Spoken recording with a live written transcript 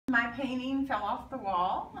painting fell off the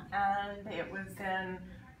wall, and it was in,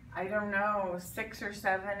 I don't know, 6 or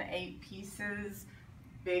 7, 8 pieces,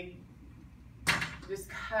 big, just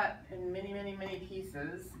cut in many, many, many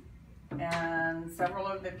pieces. And several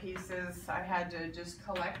of the pieces, I had to just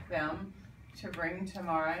collect them to bring to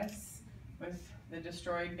Morris with the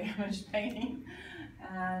destroyed, damaged painting.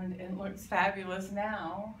 And it looks fabulous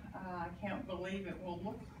now. I can't believe it will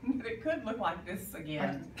look, it could look like this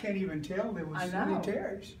again. I can't even tell there was so many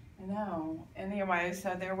tears. I know. Anyway,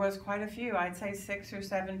 so there was quite a few. I'd say 6 or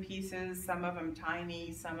 7 pieces, some of them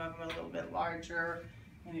tiny, some of them a little bit larger.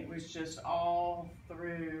 And it was just all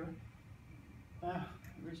through,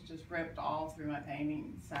 it was just ripped all through my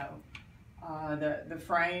painting. So the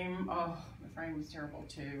frame, the frame was terrible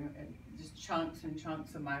too. Just chunks and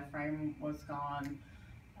chunks of my frame was gone.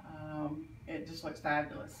 It just looks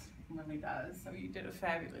fabulous, it really does. So you did a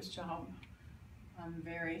fabulous job. I'm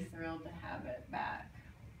very thrilled to have it back.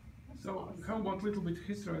 That's so awesome. How about a little bit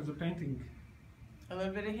history of the painting? A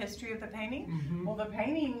little bit of history of the painting? Mm-hmm. Well, the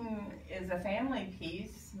painting is a family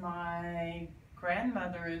piece. My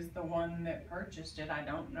grandmother is the one that purchased it. I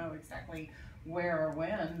don't know exactly where or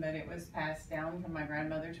when, but it was passed down from my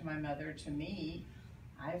grandmother to my mother to me.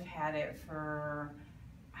 I've had it for,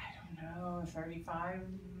 I don't know, 35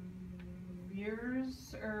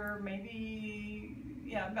 years, or maybe,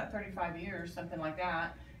 yeah, about 35 years, something like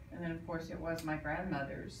that. And then of course it was my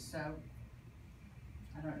grandmother's, so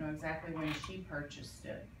I don't know exactly when she purchased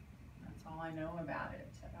it. That's all I know about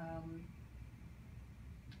it.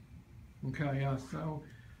 Okay, yeah. So,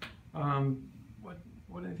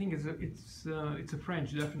 what I think is it's a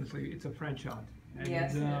French, definitely. It's a French art. And,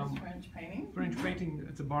 yes, it is French painting. French painting.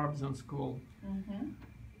 It's a Barbizon school. Mm-hmm.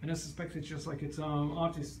 And I suspect it's just like it's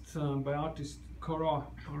artist by artist Corot,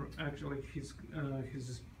 or actually his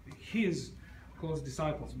close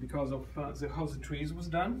disciples, because of how the trees was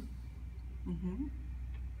done. Mm-hmm.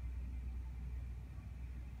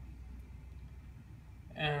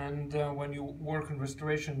 And when you work in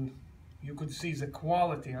restoration, you could see the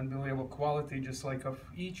quality, unbelievable quality, just like of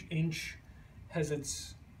each inch has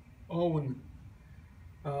its own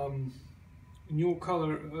new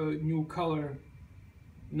color.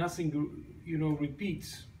 Nothing,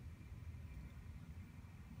 repeats.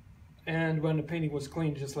 And when the painting was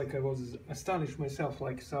clean, just like I was astonished myself,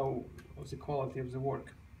 like so of the quality of the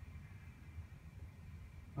work.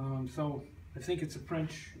 So I think it's a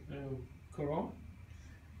French Corot.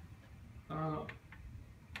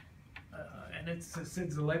 And it's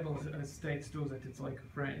since the label states too that it's like a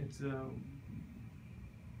French, it's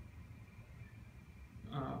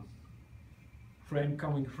frame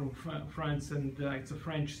coming from France, and it's a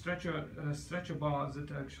French stretcher bar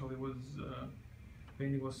that actually was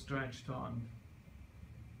painting was stretched on.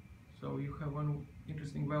 So you have one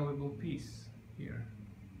interesting, valuable piece here.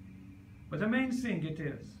 But the main thing it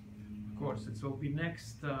is, of course, it will be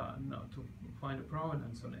next to find a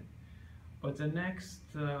provenance on it. But the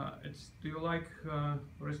next, do you like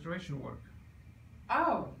restoration work?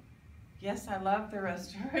 Oh, yes, I love the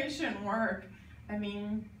restoration work. I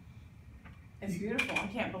mean, it's beautiful. I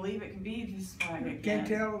can't believe it can be this way again. Can't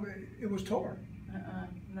tell it was torn.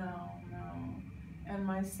 No. And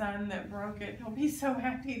my son that broke it, he'll be so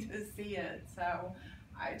happy to see it. So,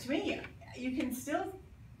 to me, you can still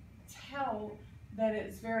tell that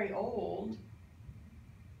it's very old,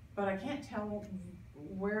 but I can't tell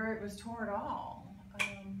where it was torn at all.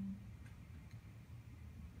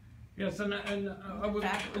 Yes, and I will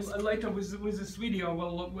later with this video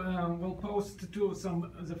we'll post too some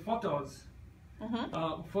of the photos.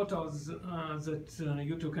 Mm-hmm. Photos that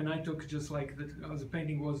you took and I took, just like the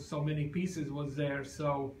painting was so many pieces was there.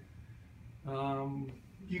 So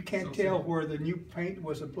you can't tell where the new paint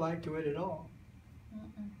was applied to it at all.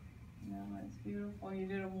 No, it's beautiful. You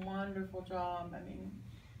did a wonderful job. I mean,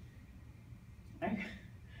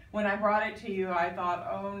 when I brought it to you, I thought,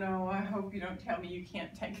 oh no, I hope you don't tell me you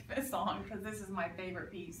can't take this on, because this is my favorite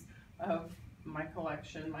piece of my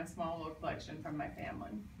collection, my small little collection from my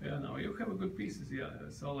family. Yeah, no, you have a good pieces, yeah.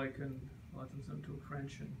 So like a lot of them to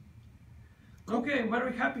French. And okay,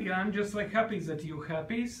 very happy. I'm just like happy that you're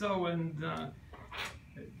happy. So, and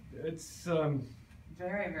it's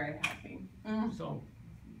very, very happy. So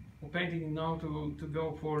we're painting now to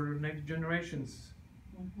go for next generations.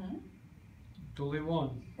 Mm-hmm. To live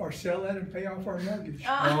on. Or sell that and pay off our mortgage.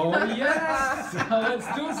 Oh yes! Let's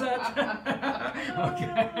do that.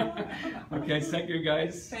 Okay. Okay, thank you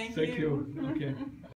guys. Thank you. Okay.